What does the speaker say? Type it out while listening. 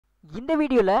இந்த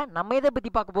வீடியோவில் நம்ம எதை பற்றி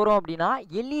பார்க்க போகிறோம் அப்படின்னா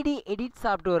எல்இடி எடிட்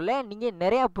சாஃப்ட்வேரில் நீங்கள்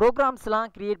நிறையா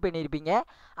ப்ரோக்ராம்ஸ்லாம் க்ரியேட் பண்ணியிருப்பீங்க.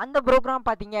 அந்த ப்ரோக்ராம்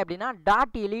பார்த்தீங்க அப்படின்னா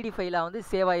 .led ஃபைலாக வந்து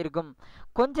சேவ் ஆகிருக்கும்.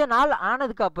 கொஞ்ச நாள்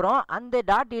ஆனதுக்கப்புறம் அந்த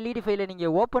 .led ஃபைலை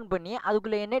நீங்கள் ஓப்பன் பண்ணி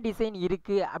அதுக்குள்ளே என்ன டிசைன்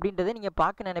இருக்குது அப்படின்றத நீங்கள்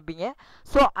பார்க்க நினைப்பீங்க.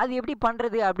 ஸோ அது எப்படி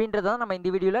பண்ணுறது அப்படின்றத நம்ம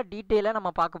இந்த வீடியோவில் டீட்டெயிலாக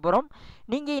நம்ம பார்க்க போகிறோம்.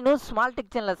 நீங்கள் இன்னும் ஸ்மால்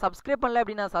டெக் சேனலை சப்ஸ்கிரைப் பண்ணல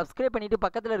அப்படின்னா சப்ஸ்கிரைப் பண்ணிவிட்டு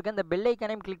பக்கத்தில் இருக்க அந்த பெல்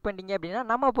ஐக்கானையும் கிளிக் பண்ணிட்டீங்க அப்படின்னா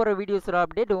நம்ம போகிற வீடியோஸோட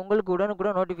அப்டேட் உங்களுக்கு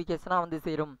உடனுக்குடன் நோட்டிஃபிகேஷனாக வந்து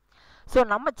சேரும். ஸோ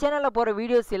நம்ம சேனலில் போகிற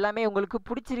வீடியோஸ் எல்லாமே உங்களுக்கு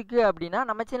பிடிச்சிருக்கு அப்படின்னா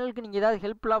நம்ம சேனலுக்கு நீங்கள் ஏதாவது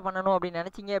ஹெல்ப்ஃபுல்லாக பண்ணணும் அப்படின்னு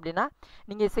நினச்சிங்க அப்படின்னா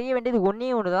நீங்கள் செய்ய வேண்டியது ஒன்றே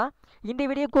ஒன்று தான். இந்த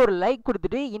வீடியோக்கு ஒரு லைக்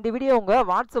கொடுத்துட்டு இந்த வீடியோ உங்கள்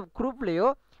வாட்ஸ்அப் குரூப்லேயோ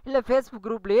இல்லை ஃபேஸ்புக்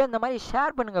குரூப்லேயோ இந்த மாதிரி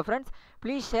ஷேர் பண்ணுங்கள் ஃப்ரெண்ட்ஸ்.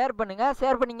 ப்ளீஸ் ஷேர் பண்ணுங்கள்.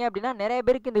 ஷேர் பண்ணிங்க அப்படின்னா நிறைய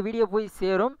பேருக்கு இந்த வீடியோ போய்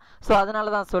சேரும். ஸோ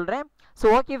அதனால தான் சொல்கிறேன். ஸோ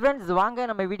ஓகே ஃப்ரெண்ட்ஸ், வாங்க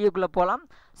நம்ம வீடியோக்குள்ளே போகலாம்.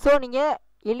 ஸோ நீங்கள்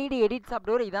எல்இடி எடிட்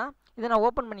சாஃப்ட்வேர் இதை நான்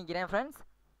ஓப்பன் பண்ணிக்கிறேன் ஃப்ரெண்ட்ஸ்.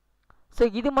 ஸோ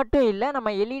இது மட்டும் இல்லை, நம்ம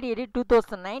எல்இடி எடிட்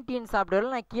 2019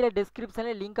 சாஃப்ட்வேரில் நான் கீழே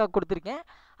டிஸ்கிரிப்ஷனில் லிங்காக கொடுத்துருக்கேன்.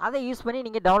 அதை யூஸ் பண்ணி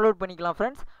நீங்கள் டவுன்லோட் பண்ணிக்கலாம்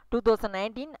friends.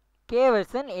 2019 K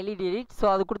version LED edit. So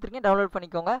அது கொடுத்துருக்கேன், டவுன்லோட்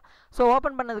பண்ணிக்கோங்க. ஸோ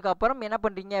ஓப்பன் பண்ணதுக்கப்புறம் என்ன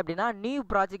பண்ணுறீங்க அப்படின்னா நியூ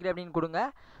ப்ராஜெக்ட் அப்படின்னு கொடுங்க.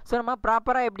 ஸோ நம்ம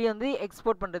ப்ராப்பராக எப்படி வந்து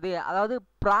எக்ஸ்போர்ட் பண்ணுறது, அதாவது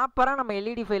ப்ராப்பராக நம்ம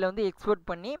எல்இடி ஃபைலை வந்து எக்ஸ்போர்ட்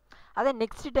பண்ணி அதை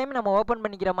நெக்ஸ்ட் டைம் நம்ம ஓப்பன்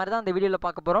பண்ணிக்கிற மாதிரி தான் அந்த வீடியோவில்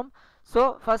பார்க்க போகிறோம். ஸோ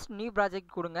ஃபஸ்ட் நியூ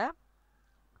ப்ராஜெக்ட் கொடுங்க.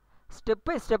 ஸ்டெப்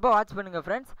பை ஸ்டெப்பாக வாட்ச் பண்ணுங்கள்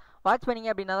ஃப்ரெண்ட்ஸ். வாட்ச் பண்ணிங்க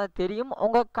அப்படின்னா தான் தெரியும்.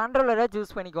 உங்கள் கண்ட்ரோலரை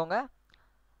சூஸ் பண்ணிக்கோங்க.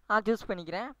 நான் சூஸ்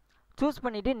பண்ணிக்கிறேன். சூஸ்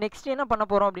பண்ணிவிட்டு நெக்ஸ்ட் என்ன பண்ண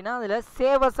போகிறோம் அப்படின்னா அதில்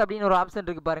சேவஸ் அப்படின்னு ஒரு ஆப்ஷன்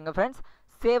இருக்குது பாருங்கள் ஃப்ரெண்ட்ஸ்.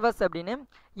 சேவஸ் அப்படின்னு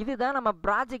இதுதான் நம்ம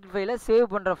ப்ராஜெக்ட் ஃபைலை சேவ்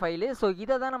பண்ணுற ஃபைலு. ஸோ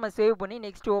இதை தான் நம்ம சேவ் பண்ணி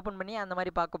நெக்ஸ்ட் ஓப்பன் பண்ணி அந்த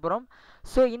மாதிரி பார்க்க போகிறோம்.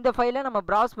 ஸோ இந்த ஃபைலை நம்ம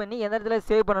ப்ரௌஸ் பண்ணி எந்த இடத்துல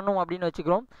சேவ் பண்ணணும் அப்படின்னு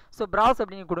வச்சுக்கிறோம். ஸோ ப்ரௌஸ்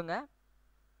அப்படின்னு கொடுங்க.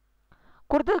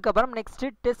 கொடுத்ததுக்கப்புறம்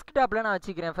நெக்ஸ்ட்டு டெஸ்க்டாப்பில் நான்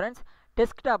வச்சுக்கிறேன் ஃப்ரெண்ட்ஸ்.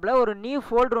 டெஸ்க்டாப்பில் ஒரு நியூ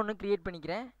ஃபோல்டர் ஒன்று க்ரியேட்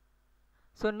பண்ணிக்கிறேன்.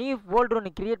 ஸோ நியூ ஃபோல்டர்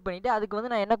ஒன்று க்ரியேட் பண்ணிவிட்டு அதுக்கு வந்து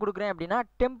நான் என்ன கொடுக்குறேன் அப்படின்னா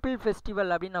டெம்பிள்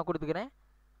ஃபெஸ்டிவல் அப்படின்னு நான் கொடுத்துக்கிறேன்.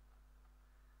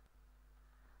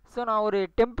 ஸோ நான் ஒரு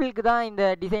டெம்பிளுக்கு தான் இந்த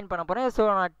டிசைன் பண்ண போகிறேன். ஸோ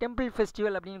நான் டெம்பிள்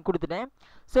ஃபெஸ்டிவல் அப்படின்னு கொடுத்துட்டேன்.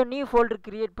 ஸோ நியூ ஃபோல்டர்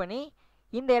க்ரியேட் பண்ணி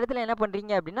இந்த இடத்துல என்ன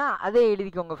பண்ணுறீங்க அப்படின்னா அதே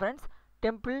எழுதிக்கோங்க ஃப்ரெண்ட்ஸ்,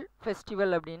 டெம்பிள்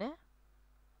ஃபெஸ்டிவல் அப்படின்னு.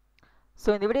 ஸோ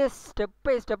இந்த வீடியோ ஸ்டெப்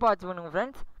பை ஸ்டெப்பாக வாட்ச் பண்ணுங்கள்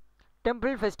ஃப்ரெண்ட்ஸ்.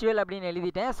 டெம்பிள் ஃபெஸ்டிவல் அப்படின்னு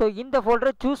எழுதிட்டேன். ஸோ இந்த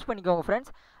ஃபோல்டரை சூஸ் பண்ணிக்கோங்க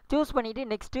ஃப்ரெண்ட்ஸ். சூஸ் பண்ணிவிட்டு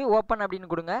நெக்ஸ்ட்டு ஓப்பன் அப்படின்னு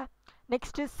கொடுங்க.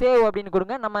 நெக்ஸ்ட்டு சேவ் அப்படின்னு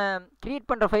கொடுங்க. நம்ம க்ரியேட்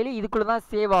பண்ணுற ஃபைலு இதுக்குள்ளே தான்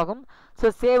சேவ் ஆகும். ஸோ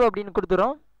சேவ் அப்படின்னு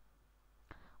கொடுத்துரும்.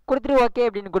 கொடுத்துட்டு ஓகே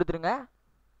அப்படின்னு கொடுத்துருங்க.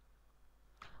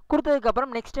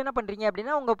 கொடுத்ததுக்கப்புறம் நெக்ஸ்ட் என்ன பண்ணுறீங்க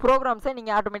அப்படின்னா உங்கள் ப்ரோக்ராம்ஸை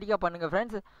நீங்கள் ஆட்டோமேட்டிக்காக பண்ணுங்கள்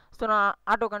ஃப்ரெண்ட்ஸ். ஸோ நான்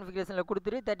ஆட்டோ கான்ஃபிகரேஷனில்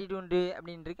கொடுத்துட்டு 32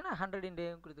 அப்படின்னு இருக்கு, நான் 100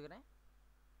 கொடுத்துக்கிறேன்.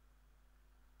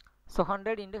 ஸோ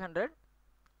 100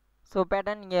 ஸோ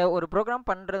பேட்டர்ன் நீங்கள் ஒரு ப்ரோக்ராம்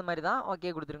பண்ணுறது மாதிரி தான்.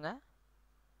 ஓகே கொடுத்துருங்க.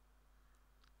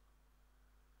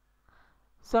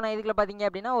 ஸோ நான் இதுக்குள்ள பார்த்தீங்க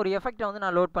அப்படின்னா ஒரு எஃபெக்டை வந்து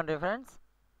நான் லோட் பண்ணுறேன் ஃப்ரெண்ட்ஸ்.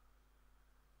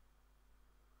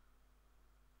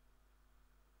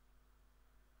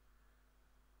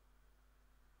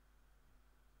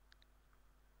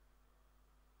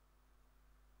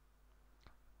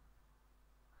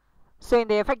 ஸோ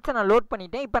இந்த எஃபெக்ட்ஸை நான் லோட்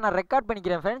பண்ணிட்டேன். இப்போ நான் ரெக்கார்ட்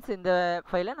பண்ணிக்கிறேன் ஃப்ரெண்ட்ஸ். இந்த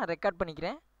ஃபைலை நான் ரெக்கார்ட்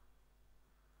பண்ணிக்கிறேன்.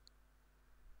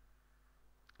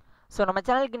 ஸோ நம்ம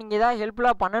சேனலுக்கு நீங்கள் ஏதாவது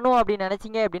ஹெல்ப்ஃபுல்லாக பண்ணணும் அப்படின்னு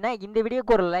நினச்சிங்க அப்படின்னா இந்த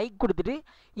வீடியோக்கு ஒரு லைக் கொடுத்துட்டு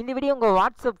இந்த வீடியோ உங்கள்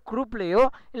வாட்ஸ்அப் குரூப்லேயோ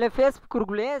இல்லை ஃபேஸ்புக்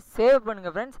குரூப்லேயோ சேவ்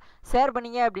பண்ணுங்கள் ஃப்ரெண்ட்ஸ். ஷேர்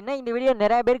பண்ணிங்க அப்படின்னா இந்த வீடியோ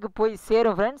நிறையா பேருக்கு போய்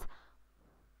சேரும் ஃப்ரெண்ட்ஸ்.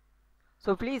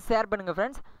 ஸோ ப்ளீஸ் ஷேர் பண்ணுங்கள்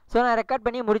ஃப்ரெண்ட்ஸ். ஸோ நான் ரெக்கார்ட்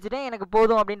பண்ணி முடிச்சுட்டேன், எனக்கு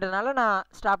போதும் அப்படின்றதுனால நான்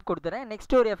ஸ்டாப் கொடுத்துறேன்.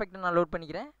 நெக்ஸ்ட் ஒரு எஃபெக்ட் நான் லோட்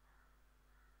பண்ணிக்கிறேன்.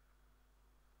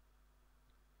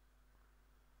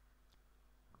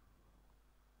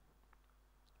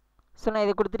 ஸோ நான்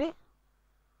இதை கொடுத்துட்டு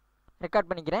ரெக்கார்ட்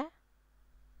பண்ணிக்கிறேன்.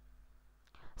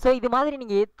 ஸோ இது மாதிரி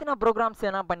நீங்கள் எத்தனை ப்ரோக்ராம்ஸ்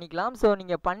வேணால் பண்ணிக்கலாம். ஸோ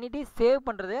நீங்கள் பண்ணிவிட்டு சேவ்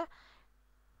பண்ணுறது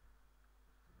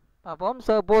பார்ப்போம்.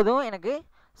 ஸோ போதும் எனக்கு.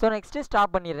 ஸோ நெக்ஸ்ட்டு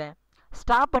ஸ்டாப் பண்ணிடுறேன்.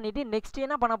 ஸ்டாப் பண்ணிவிட்டு நெக்ஸ்ட்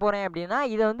என்ன பண்ண போகிறேன் அப்படின்னா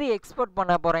இதை வந்து எக்ஸ்போர்ட்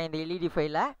பண்ண போகிறேன். இந்த எல்இடி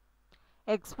ஃபைலை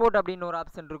எக்ஸ்போர்ட் அப்படின்னு ஒரு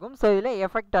ஆப்ஷன் இருக்கும். ஸோ இதில்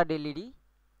எஃபெக்ட்.led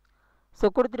ஸோ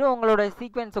கொடுத்துட்டு உங்களோட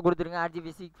சீக்வென்ஸை கொடுத்துருங்க,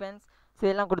 RGB சீக்வென்ஸ். ஸோ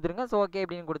இதெல்லாம் கொடுத்துருங்க. ஸோ ஓகே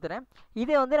அப்படின்னு கொடுத்துறேன்.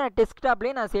 இதை வந்து நான்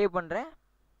டெஸ்க்டாப்லேயே நான் சேவ் பண்ணுறேன்.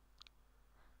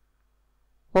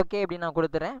 ஓகே அப்படின்னு நான்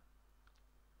கொடுத்துறேன்.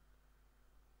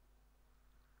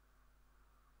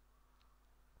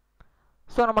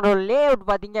 ஸோ நம்மளோட லே அவுட்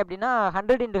பார்த்தீங்க அப்படின்னா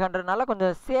 100x100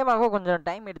 கொஞ்சம் சேவ் ஆக கொஞ்சம்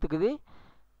டைம் எடுத்துக்குது.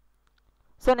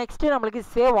 ஸோ நெக்ஸ்ட்டு நம்மளுக்கு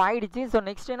சேவ் ஆகிடுச்சு. ஸோ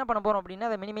நெக்ஸ்ட் என்ன பண்ண போகிறோம் அப்படின்னா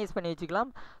அதை மினிமைஸ் பண்ணி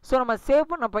வச்சுக்கலாம். ஸோ நம்ம சேவ்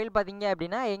பண்ண ஃபைல் பார்த்தீங்க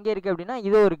அப்படின்னா எங்கே இருக்குது அப்படின்னா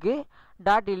இதோ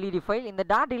இருக்குது .led ஃபைல். இந்த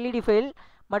 .led ஃபைல்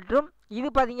மற்றும் இது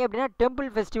பார்த்தீங்க அப்படின்னா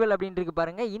டெம்பிள் ஃபெஸ்டிவல் அப்படின்னு இருக்குது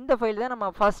பாருங்கள். இந்த ஃபைல் தான் நம்ம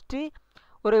ஃபஸ்ட்டு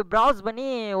ஒரு ப்ரௌஸ் பண்ணி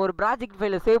ஒரு ப்ராஜெக்ட்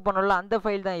ஃபைலை சேவ் பண்ணல, அந்த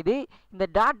ஃபைல் தான் இது. இந்த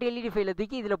 .led ஃபைலை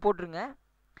தூக்கி இதில் போட்டுருங்க.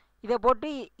 இதை போட்டு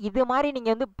இது மாதிரி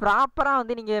நீங்கள் வந்து ப்ராப்பராக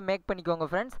வந்து நீங்கள் மேக் பண்ணிக்கோங்க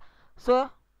ஃப்ரெண்ட்ஸ். ஸோ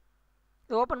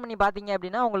இது ஓப்பன் பண்ணி பார்த்தீங்க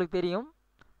அப்படின்னா உங்களுக்கு தெரியும்.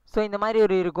 ஸோ இந்த மாதிரி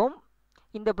ஒரு இருக்கும்.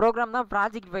 இந்த ப்ரோக்ராம் தான்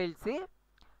ப்ராஜெக்ட் ஃபைல்ஸு.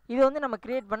 இது வந்து நம்ம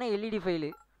கிரியேட் பண்ண எல்இடி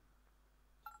ஃபைலு.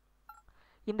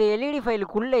 இந்த எல்இடி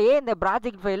ஃபைலுக்குள்ளேயே இந்த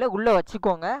ப்ராஜெக்ட் ஃபைலை உள்ளே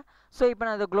வச்சுக்கோங்க. ஸோ இப்போ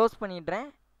நான் அதை க்ளோஸ் பண்ணிடுறேன்.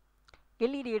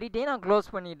 எல்இடி எடிட்டையும் நான் க்ளோஸ்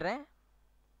பண்ணிடுறேன்.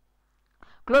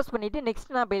 க்ளோஸ் பண்ணிவிட்டு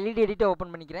நெக்ஸ்ட் நான் இப்போ எல்இடி எடிட்டை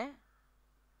ஓப்பன் பண்ணிக்கிறேன்.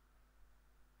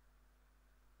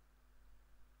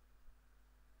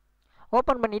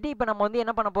 ஓப்பன் பண்ணிவிட்டு இப்போ நம்ம வந்து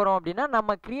என்ன பண்ண போகிறோம் அப்படின்னா,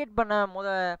 நம்ம கிரியேட்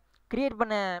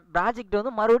பண்ண ப்ராஜெக்ட்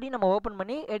வந்து மறுபடியும் நம்ம ஓப்பன்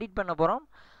பண்ணி எடிட் பண்ண போகிறோம்.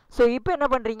 ஸோ இப்போ என்ன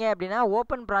பண்ணுறீங்க அப்படின்னா,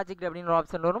 ஓப்பன் ப்ராஜெக்ட் அப்படின்னு ஒரு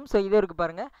ஆப்ஷன் வரும். ஸோ இது இருக்குது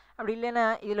பாருங்கள். அப்படி இல்லைன்னா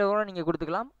இதில் கூட நீங்கள்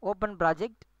கொடுத்துக்கலாம். ஓப்பன்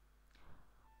ப்ராஜெக்ட்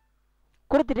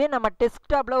கொடுத்துட்டு நம்ம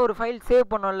டெஸ்க்டாப்பில் ஒரு ஃபைல் சேவ்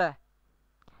பண்ணோம்ல,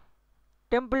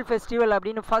 டெம்பிள் ஃபெஸ்டிவல்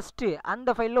அப்படின்னு ஃபஸ்ட்டு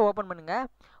அந்த ஃபைலில் ஓப்பன் பண்ணுங்கள்.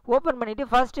 ஓப்பன் பண்ணிவிட்டு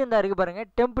ஃபஸ்ட்டு இந்த இருக்குது பாருங்கள்,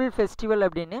 டெம்பிள் ஃபெஸ்டிவல்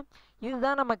அப்படின்னு.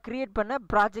 இதுதான் நம்ம கிரியேட் பண்ண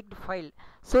ப்ராஜெக்ட் ஃபைல்.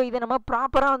 ஸோ இதை நம்ம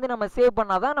ப்ராப்பராக வந்து நம்ம சேவ்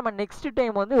பண்ணால் தான் நம்ம நெக்ஸ்ட்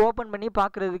டைம் வந்து ஓப்பன் பண்ணி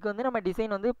பார்க்குறதுக்கு வந்து நம்ம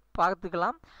டிசைன் வந்து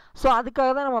பார்த்துக்கலாம். ஸோ அதுக்காக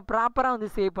தான் நம்ம ப்ராப்பராக வந்து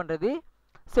சேவ் பண்ணுறது.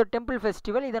 ஸோ டெம்பிள்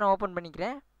ஃபெஸ்டிவல் இதை நான் ஓப்பன்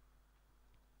பண்ணிக்கிறேன்.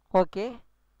 ஓகே.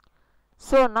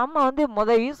 ஸோ நம்ம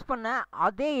வந்து யூஸ் பண்ண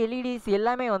அதே எல்இடிஸ்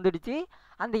எல்லாமே வந்துடுச்சு.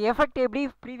 அந்த எஃபெக்ட் எப்படி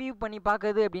ப்ரிவியூ பண்ணி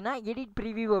பார்க்குறது அப்படின்னா, எடிட்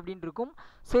ப்ரிவியூ அப்படின்னு இருக்கும்.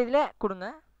 ஸோ இதில் கொடுங்க.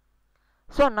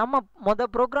 ஸோ நம்ம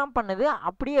ப்ரோக்ராம் பண்ணது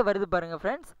அப்படியே வருது பாருங்கள்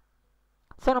ஃப்ரெண்ட்ஸ்.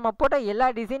 ஸோ நம்ம போட்ட எல்லா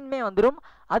டிசைனுமே வந்துடும்.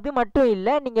 அது மட்டும்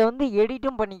இல்லை, நீங்கள் வந்து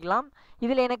எடிட்டும் பண்ணிக்கலாம்.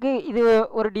 இதில் எனக்கு இது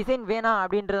ஒரு டிசைன் வேணாம்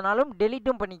அப்படின்றதுனாலும்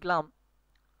டெலீட்டும் பண்ணிக்கலாம்.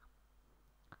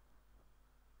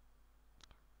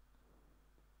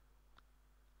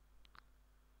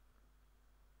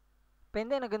 இப்போ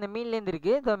வந்து எனக்கு இந்த மீன்லேருந்து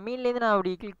இருக்குது. இந்த மீன்லேருந்து நான்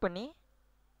அப்படி கிளிக் பண்ணி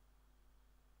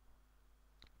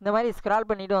இந்த மாதிரி ஸ்க்ரால்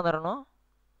பண்ணிவிட்டு வந்துடணும்.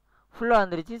 ஃபுல்லாக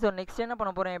வந்துருச்சு. ஸோ நெக்ஸ்ட் என்ன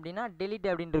பண்ண போகிறேன் அப்படின்னா, டெலீட்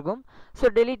அப்படின்னு இருக்கும். ஸோ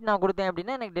டெலீட் நான் கொடுத்தேன்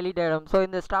அப்படின்னா எனக்கு டெலீட் ஆகிடும். ஸோ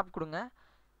இந்த ஸ்டாப் கொடுங்க.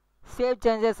 சேவ்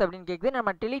சேஞ்சஸ் அப்படின்னு கேட்குது.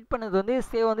 நம்ம டெலீட் பண்ணது வந்து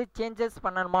சேவ் வந்து சேஞ்சஸ்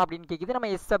பண்ணணுமா அப்படின்னு கேட்குது.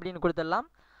 நம்ம எஸ் அப்படின்னு கொடுத்துடலாம்.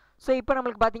 ஸோ இப்போ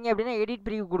நம்மளுக்கு பார்த்தீங்க அப்படின்னா எடிட்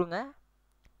ப்ரிவ்யூ கொடுங்க.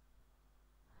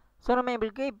 ஸோ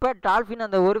நம்மளுக்கு இப்போ டால்ஃபின்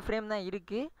அந்த ஒரு ஃப்ரேம் தான்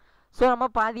இருக்குது. ஸோ நம்ம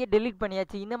பாதியை டெலீட்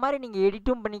பண்ணியாச்சு. இந்த மாதிரி நீங்கள்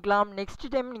எடிட்டும் பண்ணிக்கலாம். நெக்ஸ்ட்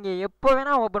டைம் நீங்கள் எப்போ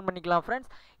வேணால் ஓப்பன் பண்ணிக்கலாம்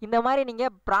ஃப்ரெண்ட்ஸ். இந்த மாதிரி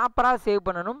நீங்கள் ப்ராப்பராக சேவ்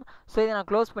பண்ணணும். ஸோ இதை நான்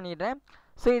க்ளோஸ் பண்ணிடுறேன்.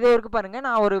 ஸோ இதை இருக்குது பாருங்கள்,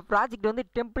 நான் ஒரு ப்ராஜெக்ட் வந்து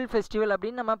டெம்பிள் ஃபெஸ்டிவல்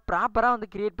அப்படின்னு நம்ம ப்ராப்பராக வந்து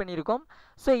க்ரியேட் பண்ணியிருக்கோம்.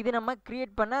 ஸோ இது நம்ம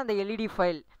க்ரியேட் பண்ண அந்த எல்இடி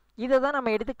ஃபைல். இதை தான்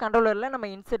நம்ம எடுத்து கண்ட்ரோலரில் நம்ம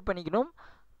இன்சர்ட் பண்ணிக்கணும்.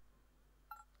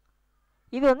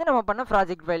 இது வந்து நம்ம பண்ண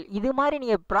ப்ராஜெக்ட் ஃபைல். இது மாதிரி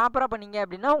நீங்கள் ப்ராப்பராக பண்ணீங்க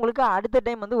அப்படின்னா உங்களுக்கு அடுத்த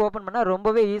டைம் வந்து ஓப்பன் பண்ணால்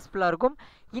ரொம்பவே யூஸ்ஃபுல்லாக இருக்கும்.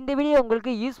 இந்த வீடியோ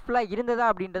உங்களுக்கு யூஸ்ஃபுல்லாக இருந்ததா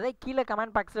அப்படின்றத கீழே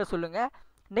கமெண்ட் பாக்ஸில் சொல்லுங்கள்.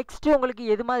 நெக்ஸ்ட்டு உங்களுக்கு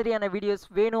எது மாதிரியான வீடியோஸ்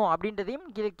வேணும் அப்படின்றதையும்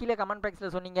கீழே கமெண்ட்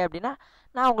பாக்ஸில் சொன்னீங்க அப்படின்னா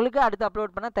நான் உங்களுக்கு அடுத்து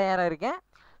அப்லோட் பண்ண தயாராக இருக்கேன்.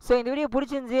 ஸோ இந்த வீடியோ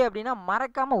பிடிச்சிருந்துச்சி அப்படின்னா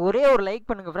மறக்காமல் ஒரே ஒரு லைக்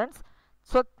பண்ணுங்கள் ஃப்ரெண்ட்ஸ்.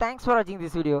 ஸோ தேங்க்ஸ் ஃபார் வாட்சிங்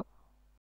திஸ் வீடியோ.